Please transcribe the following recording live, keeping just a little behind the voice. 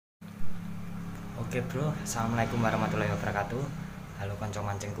Oke bro, assalamualaikum warahmatullahi wabarakatuh. Halo konco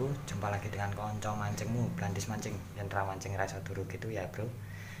mancingku, jumpa lagi dengan konco mancingmu, Blandis mancing, Yentra mancing rasa turu gitu ya bro.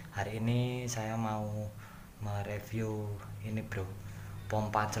 Hari ini saya mau mereview ini bro,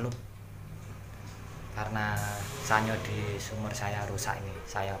 pompa celup. Karena Sanyo di sumur saya rusak ini,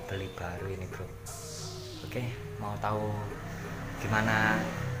 saya beli baru ini bro. Oke, mau tahu gimana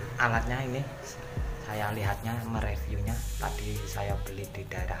alatnya ini? Saya lihatnya, mereviewnya tadi saya beli di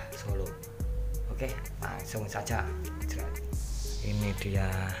daerah Solo. Oke, langsung saja. Ini dia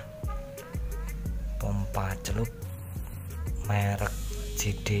pompa celup merek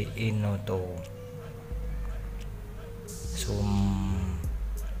inodto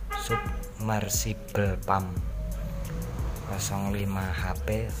submersible pump 05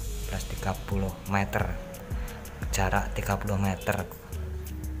 HP plus 30 meter, jarak 30 meter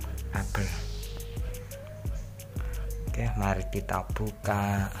kabel. Oke, mari kita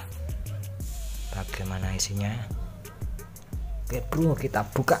buka bagaimana isinya. Oke bro, kita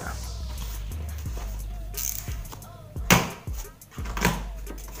buka.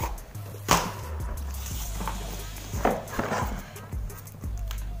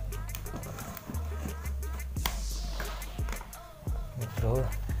 Ini bro,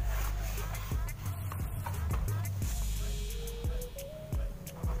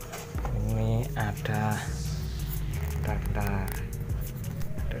 ini ada bentar.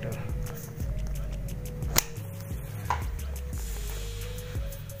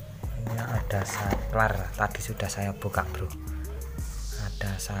 Ada saklar, tadi sudah saya buka bro,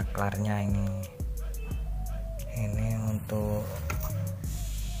 ada saklarnya. Ini untuk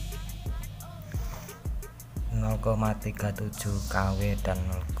 0,37 kW dan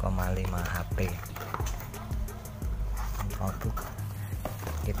 0,5 HP. Produk,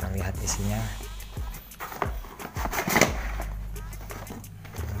 kita lihat isinya.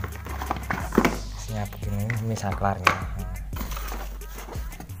 Isinya begini, ini saklarnya.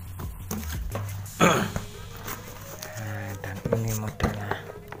 Dan ini modelnya,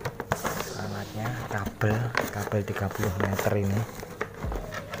 alatnya kabel 30 meter ini.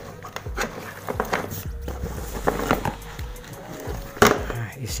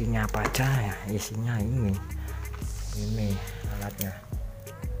 Isinya apa aja ya? Isinya ini alatnya.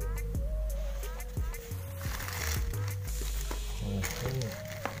 Ini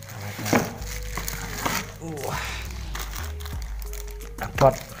alatnya.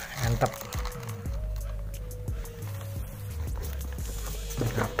 Abot, mantep.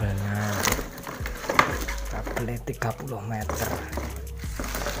 Kabelnya 30 meter.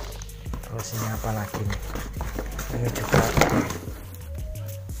 Terus ini apa lagi nih? Ini juga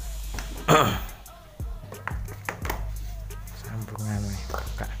sambungan nih,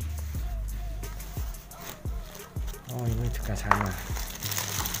 buka. Oh, ini juga sama.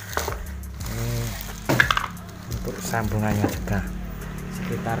 Ini untuk sambungannya juga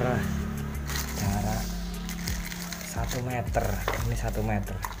sekitar jarak 1 meter. Ini 1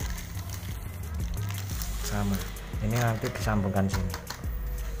 meter sama. Ini nanti disambungkan sini.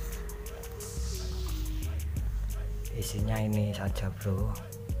 Isinya ini saja bro.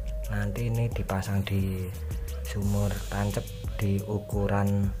 Nanti ini dipasang di sumur tancap di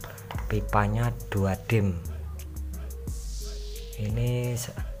ukuran pipanya 2 dim. Ini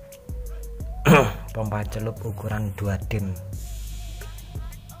pompa celup ukuran 2 dim.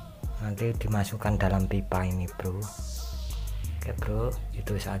 Nanti dimasukkan dalam pipa ini bro. Oke bro,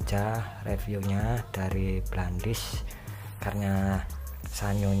 itu saja reviewnya dari Blandis. Karena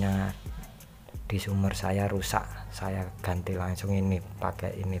sanyonya di sumur saya rusak, saya ganti langsung ini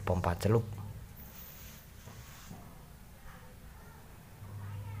pakai ini pompa celup.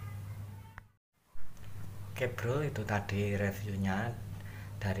 Oke bro, itu tadi reviewnya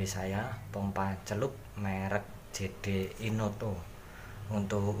dari saya, pompa celup merek inodto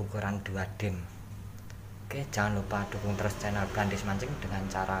untuk ukuran 2 dim. Oke, jangan lupa dukung terus channel Blandis Mancing dengan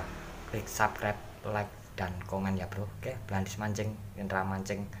cara klik subscribe, like, dan komen ya bro. Oke, Blandis Mancing, Yentra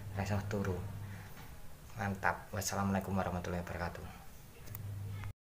mancing rasa turu. Mantap. Wassalamualaikum warahmatullahi wabarakatuh.